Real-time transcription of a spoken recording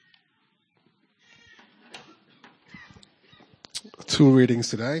Two readings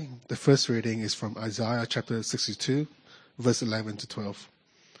today. The first reading is from Isaiah chapter 62, verse 11 to 12.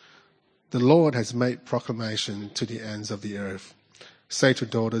 The Lord has made proclamation to the ends of the earth. Say to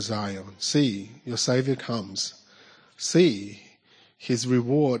daughter Zion, see, your Savior comes. See, his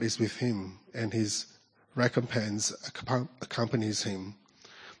reward is with him, and his recompense accompanies him.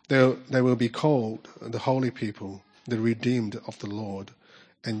 They will be called the holy people, the redeemed of the Lord,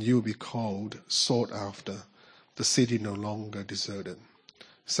 and you will be called sought after, the city no longer deserted.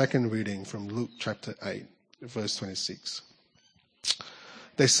 Second reading from Luke chapter 8, verse 26.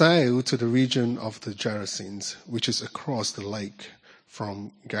 They sailed to the region of the Gerasenes, which is across the lake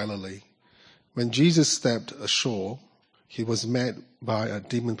from Galilee. When Jesus stepped ashore, he was met by a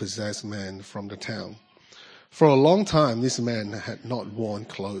demon-possessed man from the town. For a long time, this man had not worn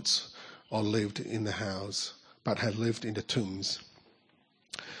clothes or lived in the house, but had lived in the tombs.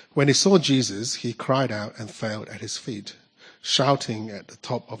 When he saw Jesus, he cried out and fell at his feet, shouting at the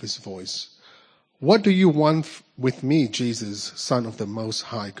top of his voice, "What do you want with me, Jesus, Son of the Most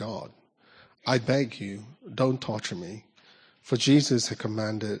High God? I beg you, don't torture me." For Jesus had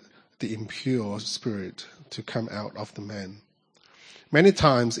commanded the impure spirit to come out of the man. Many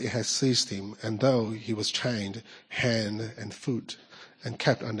times it had seized him, and though he was chained hand and foot and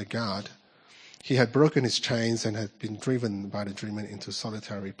kept under guard, he had broken his chains and had been driven by the demon into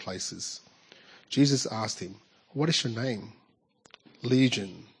solitary places. Jesus asked him, "What is your name?"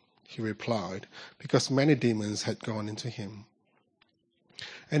 "Legion," he replied, because many demons had gone into him.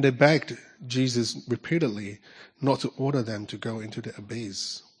 And they begged Jesus repeatedly not to order them to go into the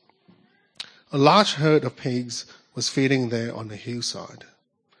abyss. A large herd of pigs was feeding there on the hillside.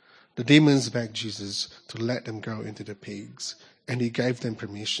 The demons begged Jesus to let them go into the pigs, and he gave them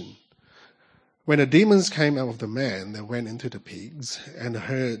permission. When the demons came out of the man, they went into the pigs, and the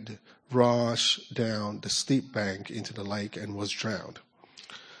herd rushed down the steep bank into the lake and was drowned.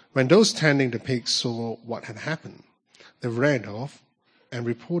 When those tending the pigs saw what had happened, they ran off and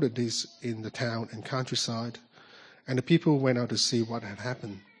reported this in the town and countryside, and the people went out to see what had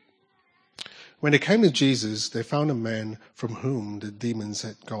happened. When they came to Jesus, they found a man from whom the demons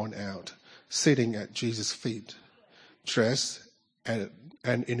had gone out, sitting at Jesus' feet, dressed and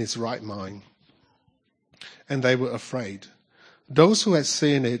in his right mind. And they were afraid. Those who had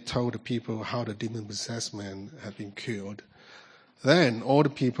seen it told the people how the demon-possessed man had been cured. Then all the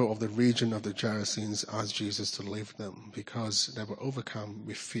people of the region of the Gerasenes asked Jesus to leave them, because they were overcome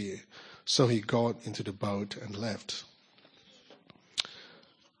with fear. So he got into the boat and left.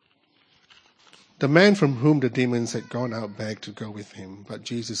 The man from whom the demons had gone out begged to go with him, but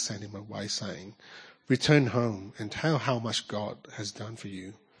Jesus sent him away, saying, "Return home and tell how much God has done for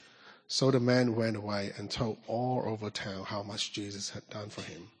you." So the man went away and told all over town how much Jesus had done for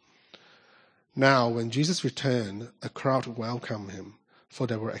him. Now, when Jesus returned, a crowd welcomed him, for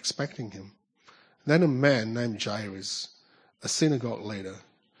they were expecting him. Then a man named Jairus, a synagogue leader,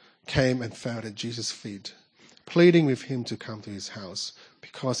 came and fell at Jesus' feet, pleading with him to come to his house,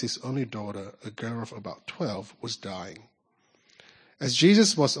 because his only daughter, a girl of about 12, was dying. As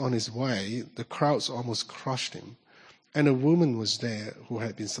Jesus was on his way, the crowds almost crushed him. And a woman was there who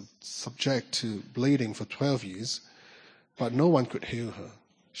had been subject to bleeding for 12 years, but no one could heal her.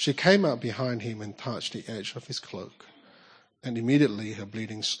 She came up behind him and touched the edge of his cloak, and immediately her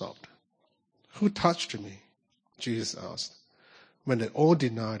bleeding stopped. "Who touched me?" Jesus asked. When they all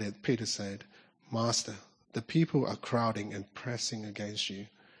denied it, Peter said, "Master, the people are crowding and pressing against you."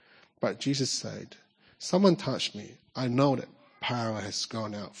 But Jesus said, "Someone touched me. I know that power has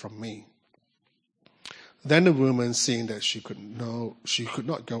gone out from me." Then the woman, seeing that she could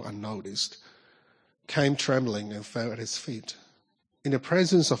not go unnoticed, came trembling and fell at his feet. In the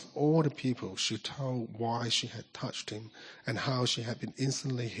presence of all the people, she told why she had touched him and how she had been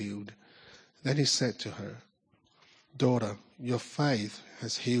instantly healed. Then he said to her, "Daughter, your faith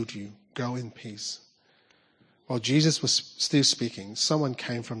has healed you. Go in peace." While Jesus was still speaking, someone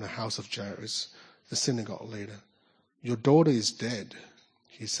came from the house of Jairus, the synagogue leader. "Your daughter is dead,"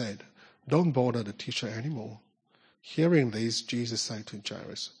 he said. "Don't bother the teacher anymore." Hearing this, Jesus said to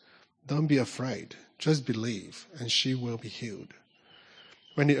Jairus, "Don't be afraid, just believe, and she will be healed."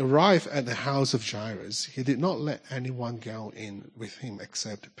 When he arrived at the house of Jairus, he did not let anyone go in with him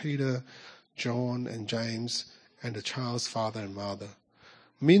except Peter, John, and James, and the child's father and mother.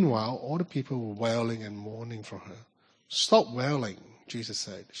 Meanwhile, all the people were wailing and mourning for her. "Stop wailing," Jesus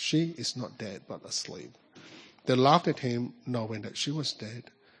said. "She is not dead, but asleep." They laughed at him, knowing that she was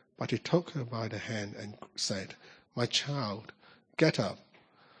dead. But he took her by the hand and said, "My child, get up."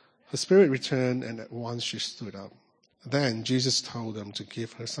 Her spirit returned, and at once she stood up. Then Jesus told them to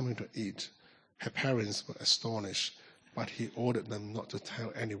give her something to eat. Her parents were astonished but he ordered them not to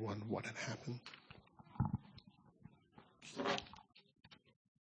tell anyone what had happened.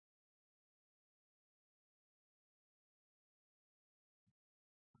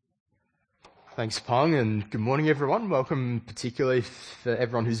 Thanks, Pong, and good morning, everyone. Welcome, particularly for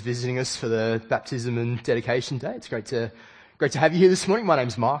everyone who's visiting us for the Baptism and Dedication Day. It's great to have you here this morning. My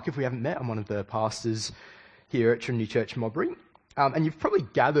name's Mark. If we haven't met, I'm one of the pastors here at Trinity Church Modbury. And you've probably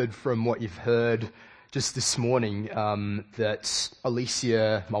gathered from what you've heard just this morning that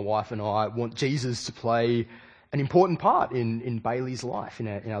Alicia, my wife, and I want Jesus to play an important part in Bailey's life, in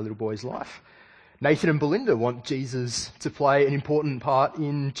our little boy's life. Nathan and Belinda want Jesus to play an important part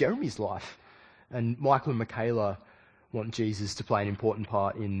in Jeremy's life. And Michael and Michaela want Jesus to play an important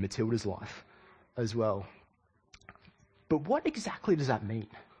part in Matilda's life as well. But what exactly does that mean?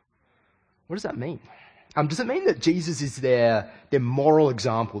 What does that mean? Does it mean that Jesus is their moral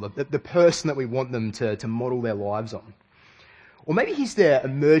example, the person that we want them to model their lives on? Or maybe he's their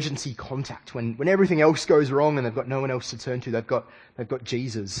emergency contact when everything else goes wrong and they've got no one else to turn to. They've got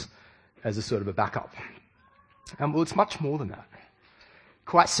Jesus as a sort of a backup. Well, it's much more than that.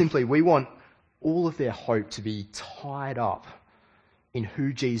 Quite simply, we want all of their hope to be tied up in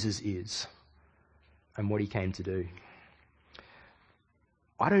who Jesus is and what he came to do.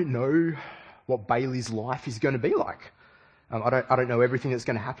 I don't know what Bailey's life is going to be like. I don't know everything that's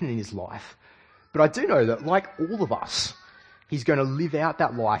going to happen in his life. But I do know that, like all of us, he's going to live out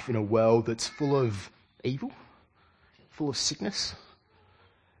that life in a world that's full of evil, full of sickness,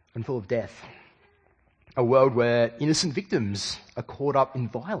 and full of death. A world where innocent victims are caught up in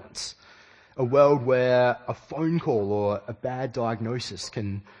violence. A world where a phone call or a bad diagnosis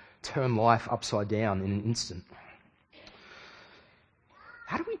can turn life upside down in an instant.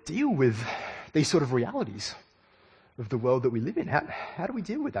 How do we deal with these sort of realities of the world that we live in? How do we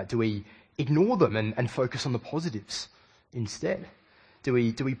deal with that? Do we ignore them and focus on the positives instead? Do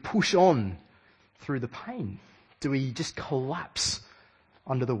we push on through the pain? Do we just collapse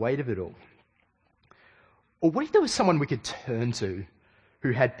under the weight of it all? Or what if there was someone we could turn to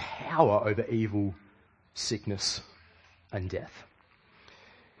who had power over evil, sickness, and death?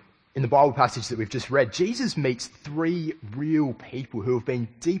 In the Bible passage that we've just read, Jesus meets three real people who have been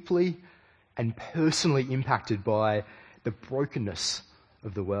deeply and personally impacted by the brokenness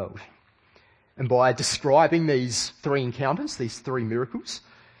of the world. And by describing these three encounters, these three miracles,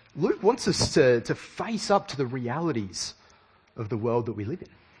 Luke wants us to face up to the realities of the world that we live in.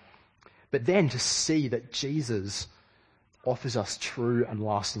 But then to see that Jesus offers us true and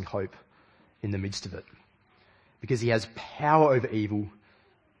lasting hope in the midst of it. Because he has power over evil,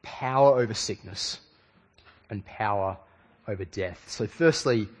 power over sickness, and power over death. So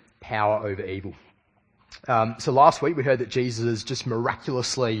firstly, power over evil. So last week we heard that Jesus just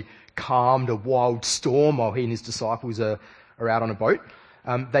miraculously calmed a wild storm while he and his disciples are out on a boat.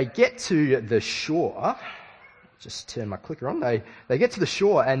 They get to the shore. Just turn my clicker on. They get to the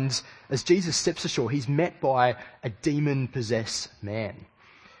shore, and as Jesus steps ashore, he's met by a demon-possessed man.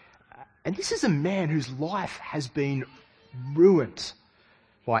 And this is a man whose life has been ruined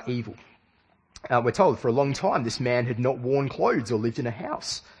by evil. We're told for a long time this man had not worn clothes or lived in a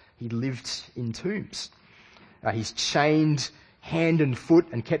house. He lived in tombs. He's chained hand and foot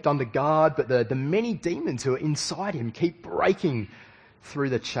and kept under guard, but the many demons who are inside him keep breaking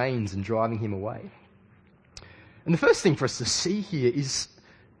through the chains and driving him away. And the first thing for us to see here is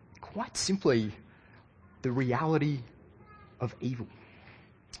quite simply the reality of evil.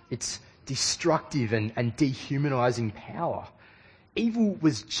 It's destructive and dehumanizing power. Evil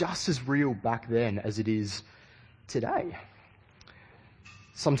was just as real back then as it is today.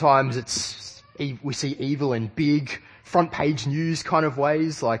 Sometimes we see evil in big front page news kind of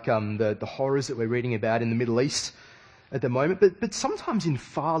ways, like the horrors that we're reading about in the Middle East at the moment, but sometimes in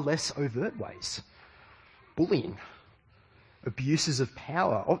far less overt ways. Bullying, abuses of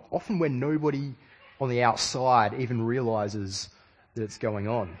power, often when nobody on the outside even realizes that it's going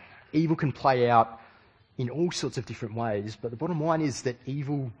on. Evil can play out in all sorts of different ways, but the bottom line is that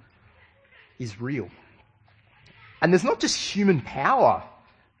evil is real. And there's not just human power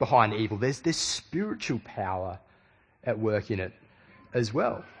behind evil, there's spiritual power at work in it as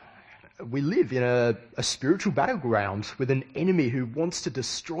well. We live in a spiritual battleground with an enemy who wants to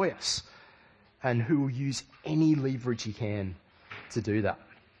destroy us and who will use any leverage he can to do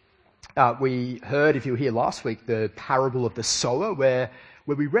that. We heard, if you were here last week, the parable of the sower, where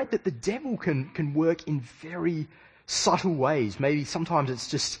we read that the devil can work in very subtle ways. Maybe sometimes it's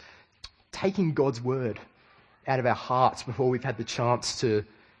just taking God's word out of our hearts before we've had the chance to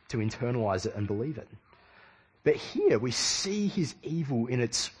internalize it and believe it. But here we see his evil in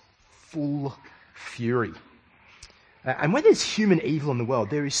its full fury. And when there's human evil in the world,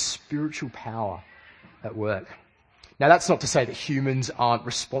 there is spiritual power at work. Now, that's not to say that humans aren't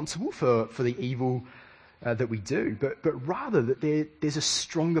responsible for the evil that we do, but rather that there's a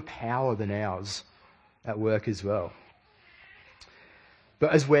stronger power than ours at work as well.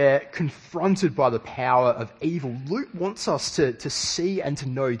 But as we're confronted by the power of evil, Luke wants us to see and to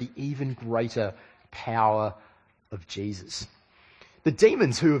know the even greater power of Jesus. The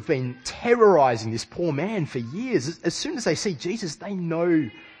demons who have been terrorizing this poor man for years, as soon as they see Jesus, they know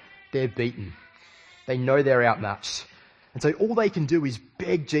they're beaten. They know they're outmatched. And so all they can do is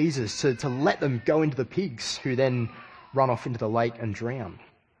beg Jesus to let them go into the pigs, who then run off into the lake and drown.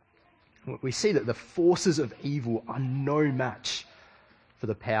 We see that the forces of evil are no match for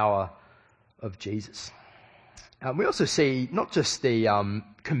the power of Jesus. We also see not just the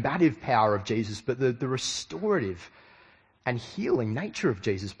combative power of Jesus, but the restorative and healing nature of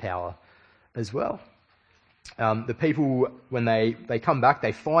Jesus' power as well. The people, when they come back,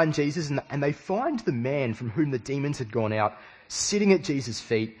 they find Jesus and they find the man from whom the demons had gone out sitting at Jesus'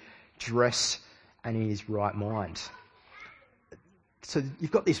 feet, dressed and in his right mind. So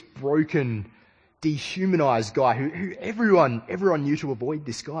you've got this broken, dehumanized guy who everyone knew to avoid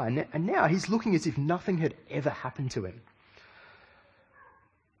this guy. And now he's looking as if nothing had ever happened to him.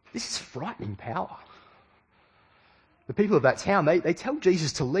 This is frightening power. The people of that town, they tell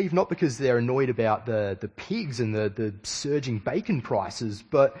Jesus to leave, not because they're annoyed about the pigs and the surging bacon prices,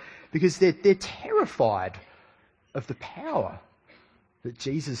 but because they're terrified of the power that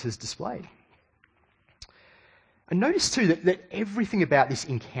Jesus has displayed. And notice too that everything about this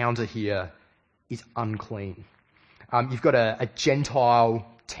encounter here is unclean. You've got a Gentile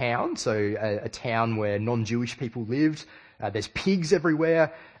town, so a town where non-Jewish people lived. There's pigs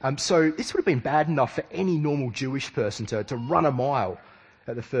everywhere. So this would have been bad enough for any normal Jewish person to run a mile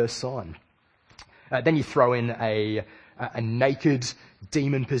at the first sign. Then you throw in a naked,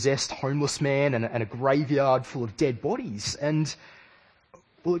 demon-possessed homeless man and a graveyard full of dead bodies. And,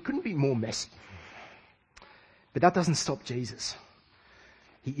 well, it couldn't be more messy. But that doesn't stop Jesus.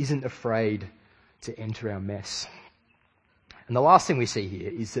 He isn't afraid to enter our mess. And the last thing we see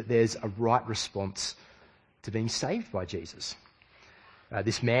here is that there's a right response to being saved by Jesus.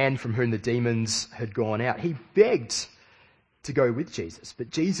 This man from whom the demons had gone out, he begged to go with Jesus, but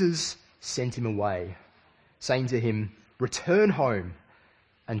Jesus sent him away, saying to him, "Return home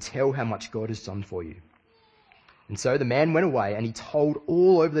and tell how much God has done for you." And so the man went away and he told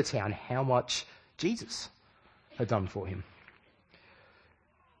all over the town how much Jesus had done for him.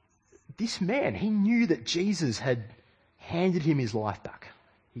 This man, he knew that Jesus had handed him his life back.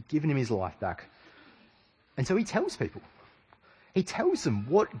 He'd given him his life back. And so he tells people. He tells them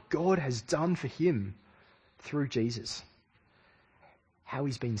what God has done for him through Jesus. How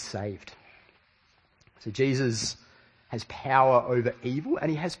he's been saved. So Jesus has power over evil and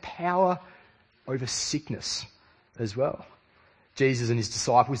he has power over sickness as well. Jesus and his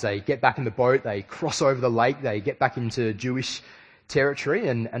disciples, they get back in the boat, they cross over the lake, they get back into Jewish territory,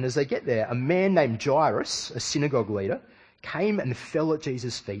 and as they get there, a man named Jairus, a synagogue leader, came and fell at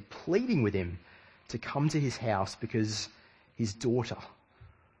Jesus' feet, pleading with him to come to his house because his daughter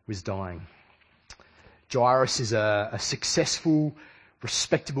was dying. Jairus is a successful,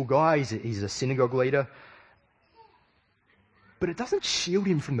 respectable guy. He's a synagogue leader. But it doesn't shield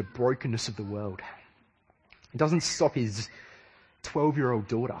him from the brokenness of the world. It doesn't stop his 12-year-old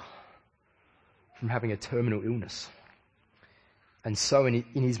daughter from having a terminal illness. And so in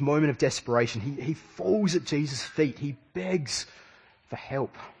his moment of desperation, he falls at Jesus' feet. He begs for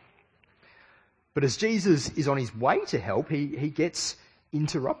help. But as Jesus is on his way to help, he gets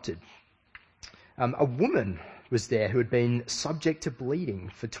interrupted. A woman was there who had been subject to bleeding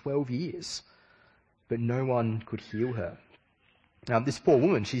for 12 years, but no one could heal her. This poor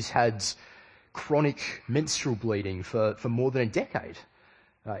woman, she's had chronic menstrual bleeding for more than a decade.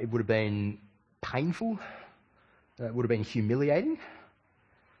 It would have been painful. It would have been humiliating.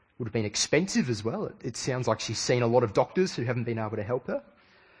 It would have been expensive as well. It sounds like she's seen a lot of doctors who haven't been able to help her.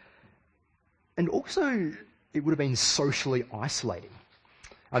 And also, it would have been socially isolating.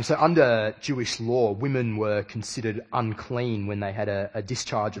 So under Jewish law, women were considered unclean when they had a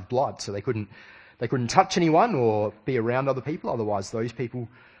discharge of blood. So they couldn't touch anyone or be around other people. Otherwise, those people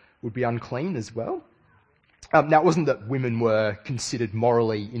would be unclean as well. Now, it wasn't that women were considered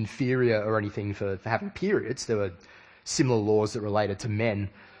morally inferior or anything for having periods. There were similar laws that related to men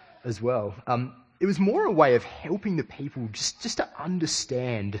as well. It was more a way of helping the people just to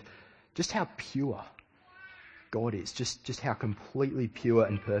understand just how pure God is, just how completely pure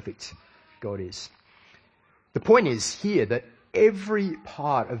and perfect God is. The point is here that every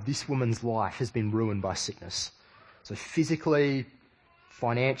part of this woman's life has been ruined by sickness. So physically,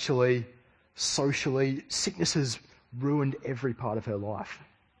 financially, socially, sickness has ruined every part of her life.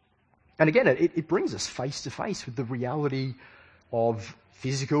 And again, it brings us face to face with the reality of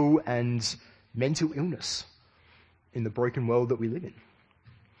physical and mental illness in the broken world that we live in.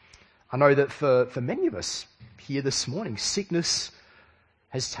 I know that for many of us here this morning, sickness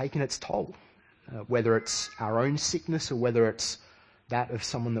has taken its toll, whether it's our own sickness or whether it's that of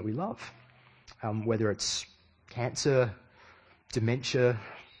someone that we love, whether it's cancer, dementia,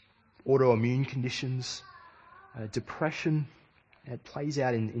 autoimmune conditions, depression. It plays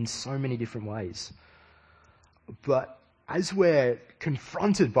out in so many different ways. But as we're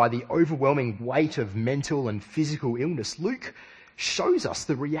confronted by the overwhelming weight of mental and physical illness, Luke shows us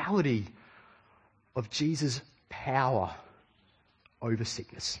the reality of Jesus' power over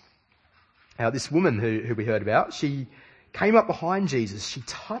sickness. Now, this woman who we heard about, she came up behind Jesus, she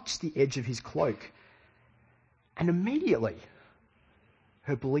touched the edge of his cloak, and immediately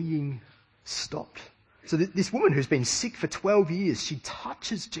her bleeding stopped. So this woman who's been sick for 12 years, she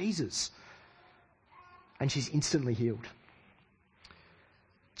touches Jesus and she's instantly healed.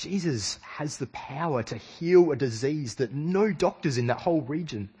 Jesus has the power to heal a disease that no doctors in that whole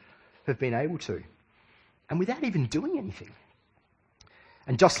region have been able to, and without even doing anything.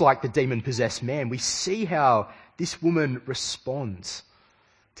 And just like the demon-possessed man, we see how this woman responds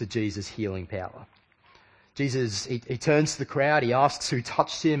to Jesus' healing power. Jesus, he turns to the crowd, he asks who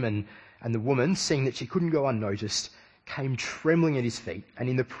touched him, and the woman, seeing that she couldn't go unnoticed, came trembling at his feet. And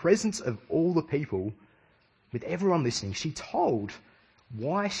in the presence of all the people, with everyone listening, she told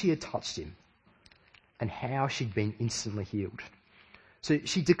why she had touched him and how she'd been instantly healed. So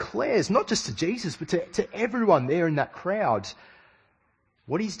she declares, not just to Jesus, but to everyone there in that crowd,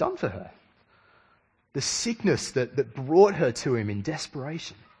 what he's done for her. The sickness that brought her to him in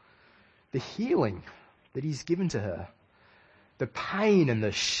desperation. The healing that he's given to her. The pain and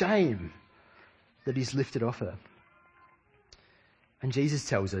the shame that he's lifted off her. And Jesus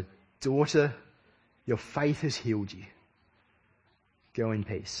tells her, "Daughter, your faith has healed you. Go in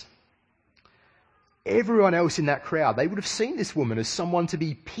peace." Everyone else in that crowd, they would have seen this woman as someone to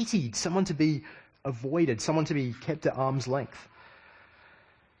be pitied, someone to be avoided, someone to be kept at arm's length.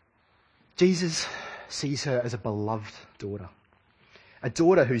 Jesus sees her as a beloved daughter. A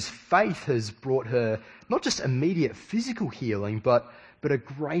daughter whose faith has brought her not just immediate physical healing, but a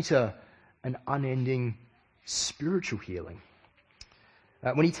greater and unending spiritual healing.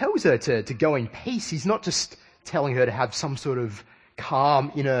 When he tells her to go in peace, he's not just telling her to have some sort of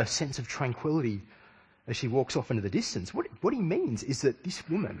calm inner sense of tranquility as she walks off into the distance. What he means is that this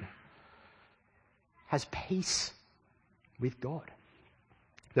woman has peace with God.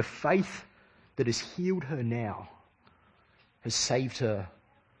 The faith that has healed her now has saved her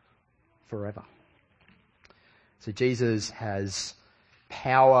forever. So Jesus has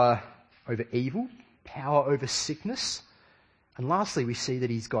power over evil, power over sickness, and lastly we see that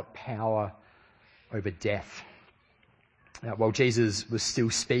he's got power over death. While Jesus was still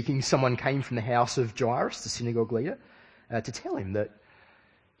speaking, someone came from the house of Jairus, the synagogue leader, to tell him that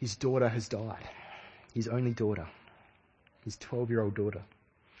his daughter has died, his only daughter, his 12-year-old daughter.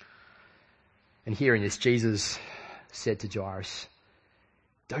 And hearing this, Jesus said to Jairus,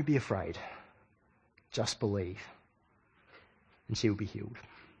 "Don't be afraid, just believe, and she will be healed."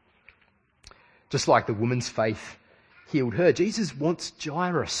 Just like the woman's faith healed her, Jesus wants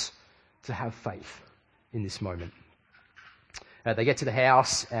Jairus to have faith in this moment. They get to the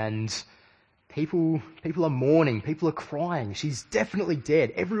house and people are mourning, people are crying. She's definitely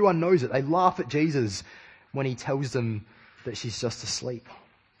dead. Everyone knows it. They laugh at Jesus when he tells them that she's just asleep.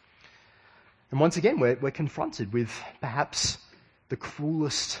 And once again, we're confronted with perhaps the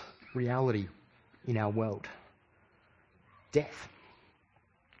cruelest reality in our world: death.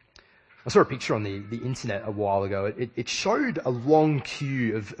 I saw a picture on the internet a while ago. It showed a long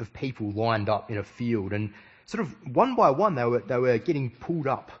queue of people lined up in a field, and sort of one by one they were getting pulled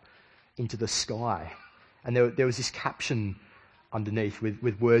up into the sky. And there was this caption underneath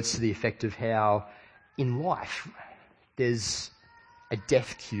with words to the effect of how in life there's a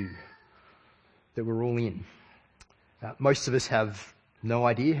death queue that we're all in. Most of us have no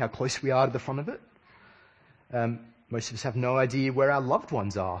idea how close we are to the front of it. Most of us have no idea where our loved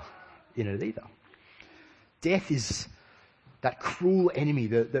ones are in it either. Death is that cruel enemy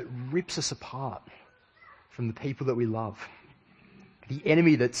that rips us apart from the people that we love. The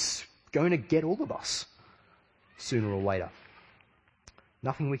enemy that's going to get all of us sooner or later.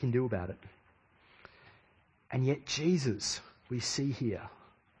 Nothing we can do about it. And yet Jesus, we see here,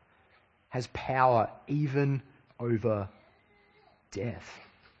 has power even over death.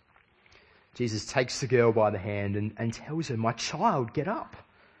 Jesus takes the girl by the hand and tells her, "My child, get up."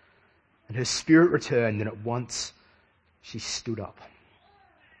 And her spirit returned, and at once she stood up.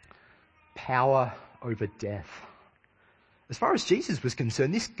 Power over death. As far as Jesus was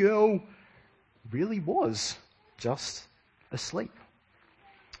concerned, this girl really was just asleep.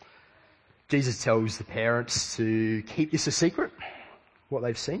 Jesus tells the parents to keep this a secret, what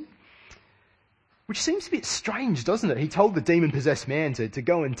they've seen. Which seems a bit strange, doesn't it? He told the demon-possessed man to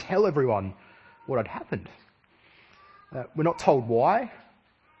go and tell everyone what had happened. We're not told why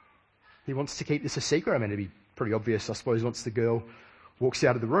he wants to keep this a secret. I mean, it'd be pretty obvious, I suppose, once the girl walks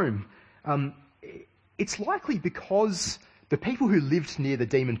out of the room. It's likely because the people who lived near the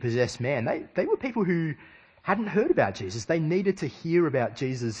demon-possessed man, they were people who hadn't heard about Jesus. They needed to hear about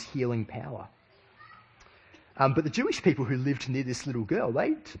Jesus' healing power. But the Jewish people who lived near this little girl,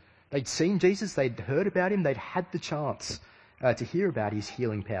 they'd seen Jesus, they'd heard about him, they'd had the chance to hear about his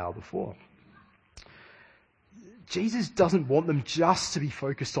healing power before. Jesus doesn't want them just to be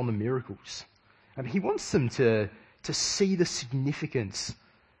focused on the miracles. He wants them to see the significance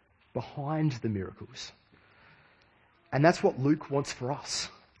behind the miracles. And that's what Luke wants for us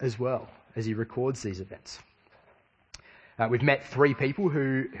as well, as he records these events. We've met three people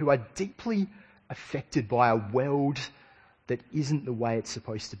who are deeply affected by a world that isn't the way it's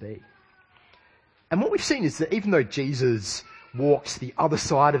supposed to be. And what we've seen is that even though Jesus walked the other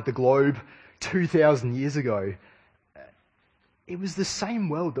side of the globe 2,000 years ago, it was the same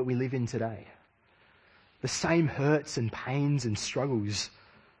world that we live in today. The same hurts and pains and struggles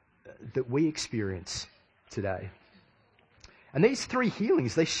that we experience today. And these three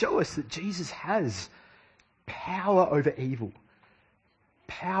healings, they show us that Jesus has power over evil,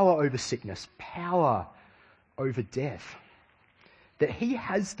 power over sickness, power over death. That he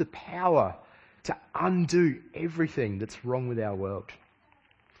has the power to undo everything that's wrong with our world.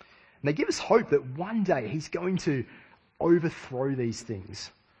 And they give us hope that one day he's going to overthrow these things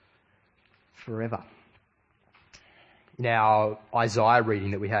forever. In our Isaiah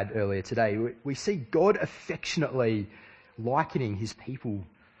reading that we had earlier today, we see God affectionately likening his people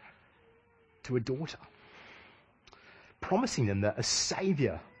to a daughter, promising them that a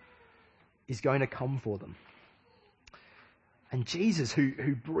saviour is going to come for them. And Jesus,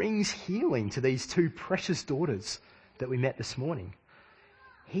 who brings healing to these two precious daughters that we met this morning,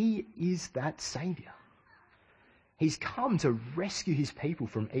 he is that saviour. He's come to rescue his people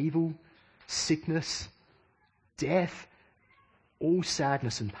from evil, sickness, death, all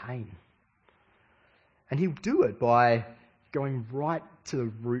sadness and pain. And he'll do it by going right to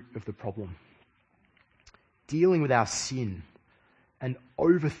the root of the problem, dealing with our sin and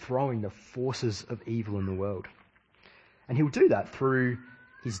overthrowing the forces of evil in the world. And he'll do that through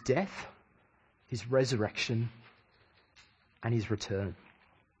his death, his resurrection, and his return.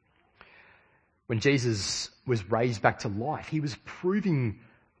 When Jesus was raised back to life, he was proving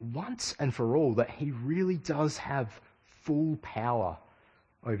once and for all that he really does have full power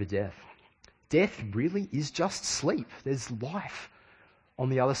over death. Death really is just sleep. There's life on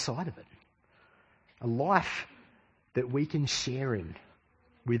the other side of it. A life that we can share in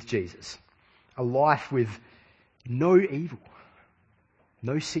with Jesus. A life with no evil,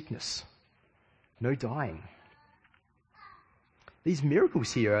 no sickness, no dying. These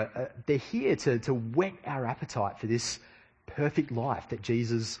miracles here, they're here to whet our appetite for this perfect life that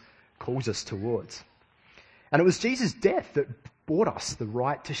Jesus calls us towards. And it was Jesus' death that brought us the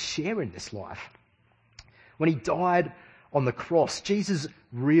right to share in this life. When he died on the cross, Jesus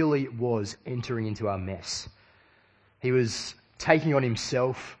really was entering into our mess. He was taking on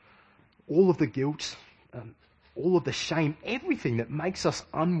himself all of the guilt, all of the shame, everything that makes us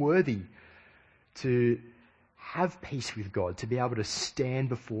unworthy to have peace with God, to be able to stand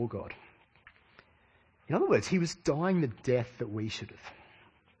before God. In other words, he was dying the death that we should have,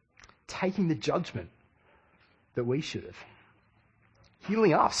 taking the judgment that we should have,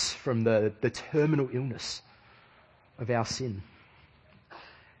 healing us from the terminal illness of our sin.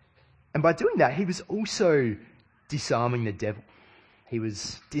 And by doing that, he was also disarming the devil. He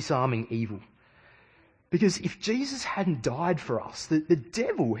was disarming evil. Because if Jesus hadn't died for us, the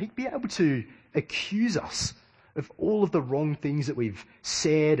devil, he'd be able to accuse us of all of the wrong things that we've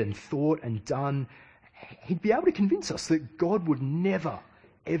said and thought and done. He'd be able to convince us that God would never,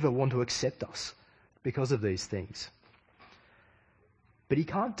 ever want to accept us because of these things. But he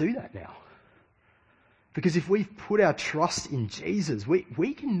can't do that now. Because if we've put our trust in Jesus,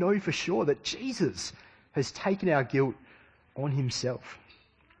 we can know for sure that Jesus has taken our guilt on himself.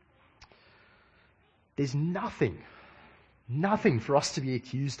 There's nothing for us to be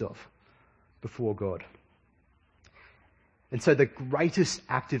accused of before God. And so the greatest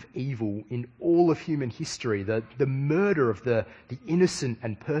act of evil in all of human history, the murder of the innocent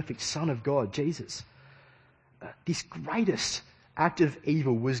and perfect Son of God, Jesus, this greatest act of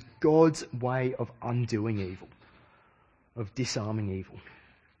evil was God's way of undoing evil, of disarming evil.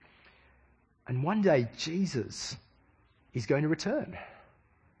 And one day Jesus is going to return,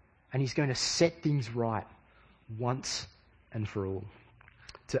 and he's going to set things right once and for all,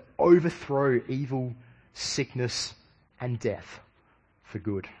 to overthrow evil, sickness, and death for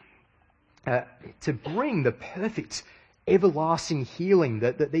good. To bring the perfect, everlasting healing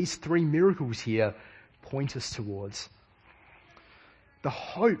that these three miracles here point us towards. The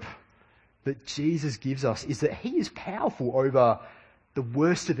hope that Jesus gives us is that he is powerful over the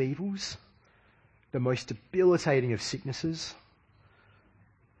worst of evils, the most debilitating of sicknesses,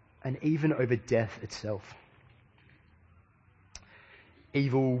 and even over death itself.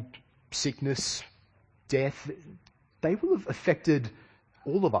 Evil, sickness, death, they will have affected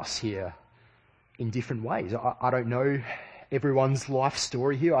all of us here in different ways. I don't know everyone's life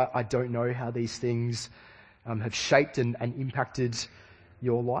story here. I don't know how these things have shaped and impacted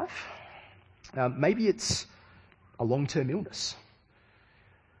your life. Maybe it's a long-term illness.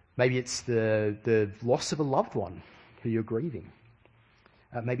 Maybe it's the loss of a loved one who you're grieving.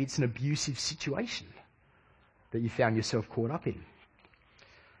 Maybe it's an abusive situation that you found yourself caught up in.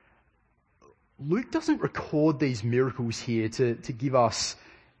 Luke doesn't record these miracles here to give us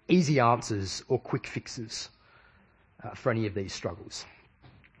easy answers or quick fixes for any of these struggles.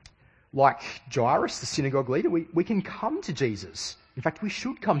 Like Jairus, the synagogue leader, we can come to Jesus. In fact, we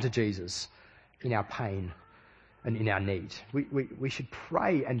should come to Jesus in our pain and in our need. We should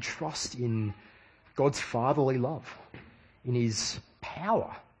pray and trust in God's fatherly love, in his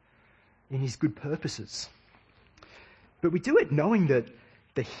power, in his good purposes. But we do it knowing that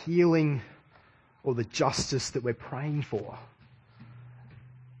the healing or the justice that we're praying for,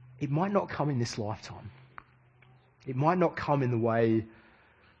 it might not come in this lifetime. It might not come in the way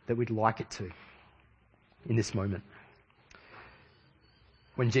that we'd like it to in this moment.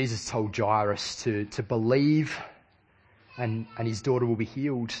 When Jesus told Jairus to believe and his daughter will be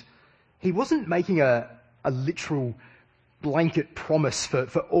healed, he wasn't making a literal blanket promise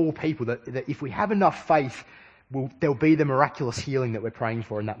for all people that if we have enough faith, there'll be the miraculous healing that we're praying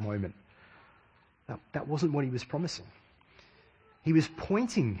for in that moment. That wasn't what he was promising. He was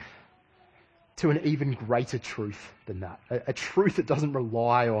pointing to an even greater truth than that. A truth that doesn't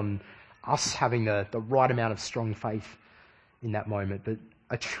rely on us having the right amount of strong faith in that moment, but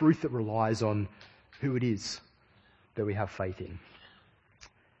a truth that relies on who it is that we have faith in.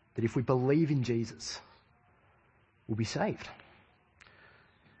 That if we believe in Jesus, we'll be saved.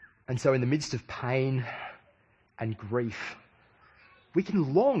 And so in the midst of pain and grief, we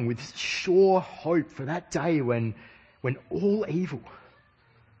can long with sure hope for that day when all evil,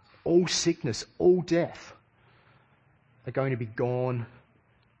 all sickness, all death are going to be gone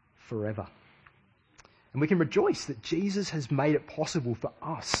forever. And we can rejoice that Jesus has made it possible for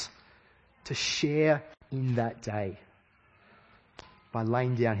us to share in that day by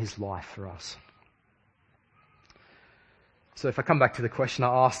laying down his life for us. So if I come back to the question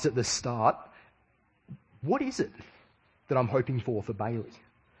I asked at the start, what is it that I'm hoping for Bailey?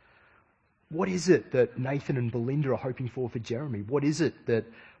 What is it that Nathan and Belinda are hoping for Jeremy? What is it that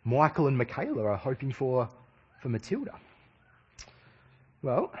Michael and Michaela are hoping for Matilda?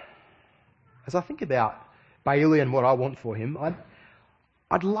 Well, as I think about Bailey and what I want for him,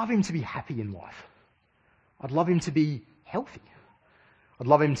 I'd love him to be happy in life. I'd love him to be healthy. I'd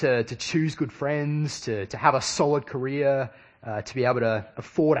love him to choose good friends, to have a solid career, to be able to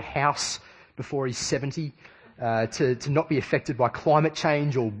afford a house before he's 70, to not be affected by climate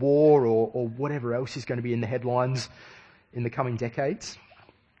change or war or whatever else is going to be in the headlines in the coming decades.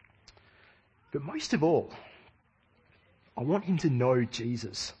 But most of all, I want him to know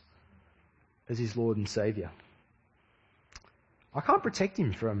Jesus as his Lord and Saviour. I can't protect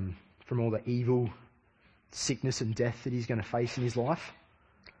him from all the evil, sickness and death that he's going to face in his life.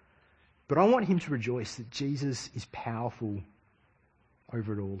 But I want him to rejoice that Jesus is powerful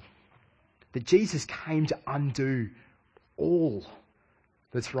over it all. That Jesus came to undo all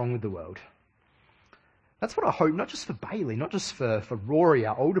that's wrong with the world. That's what I hope, not just for Bailey, not just for Rory,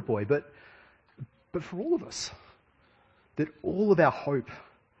 our older boy, but for all of us. That all of our hope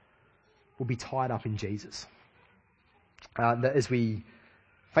will be tied up in Jesus. That as we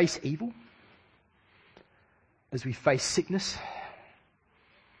face evil, as we face sickness,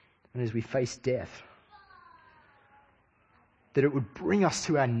 and as we face death, that it would bring us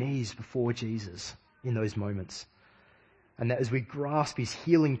to our knees before Jesus in those moments. And that as we grasp his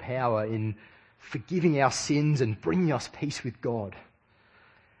healing power in forgiving our sins and bringing us peace with God,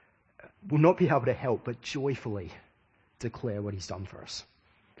 will not be able to help but joyfully declare what he's done for us.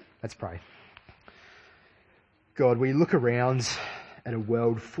 Let's pray. God, we look around at a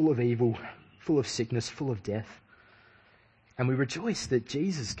world full of evil, full of sickness, full of death, and we rejoice that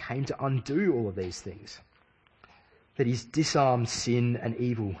Jesus came to undo all of these things, that he's disarmed sin and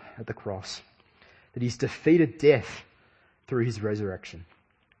evil at the cross, that he's defeated death through his resurrection,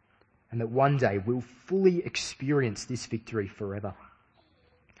 and that one day we'll fully experience this victory forever.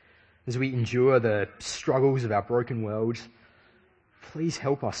 As we endure the struggles of our broken world, please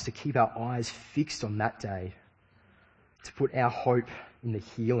help us to keep our eyes fixed on that day, to put our hope in the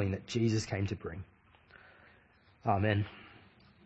healing that Jesus came to bring. Amen.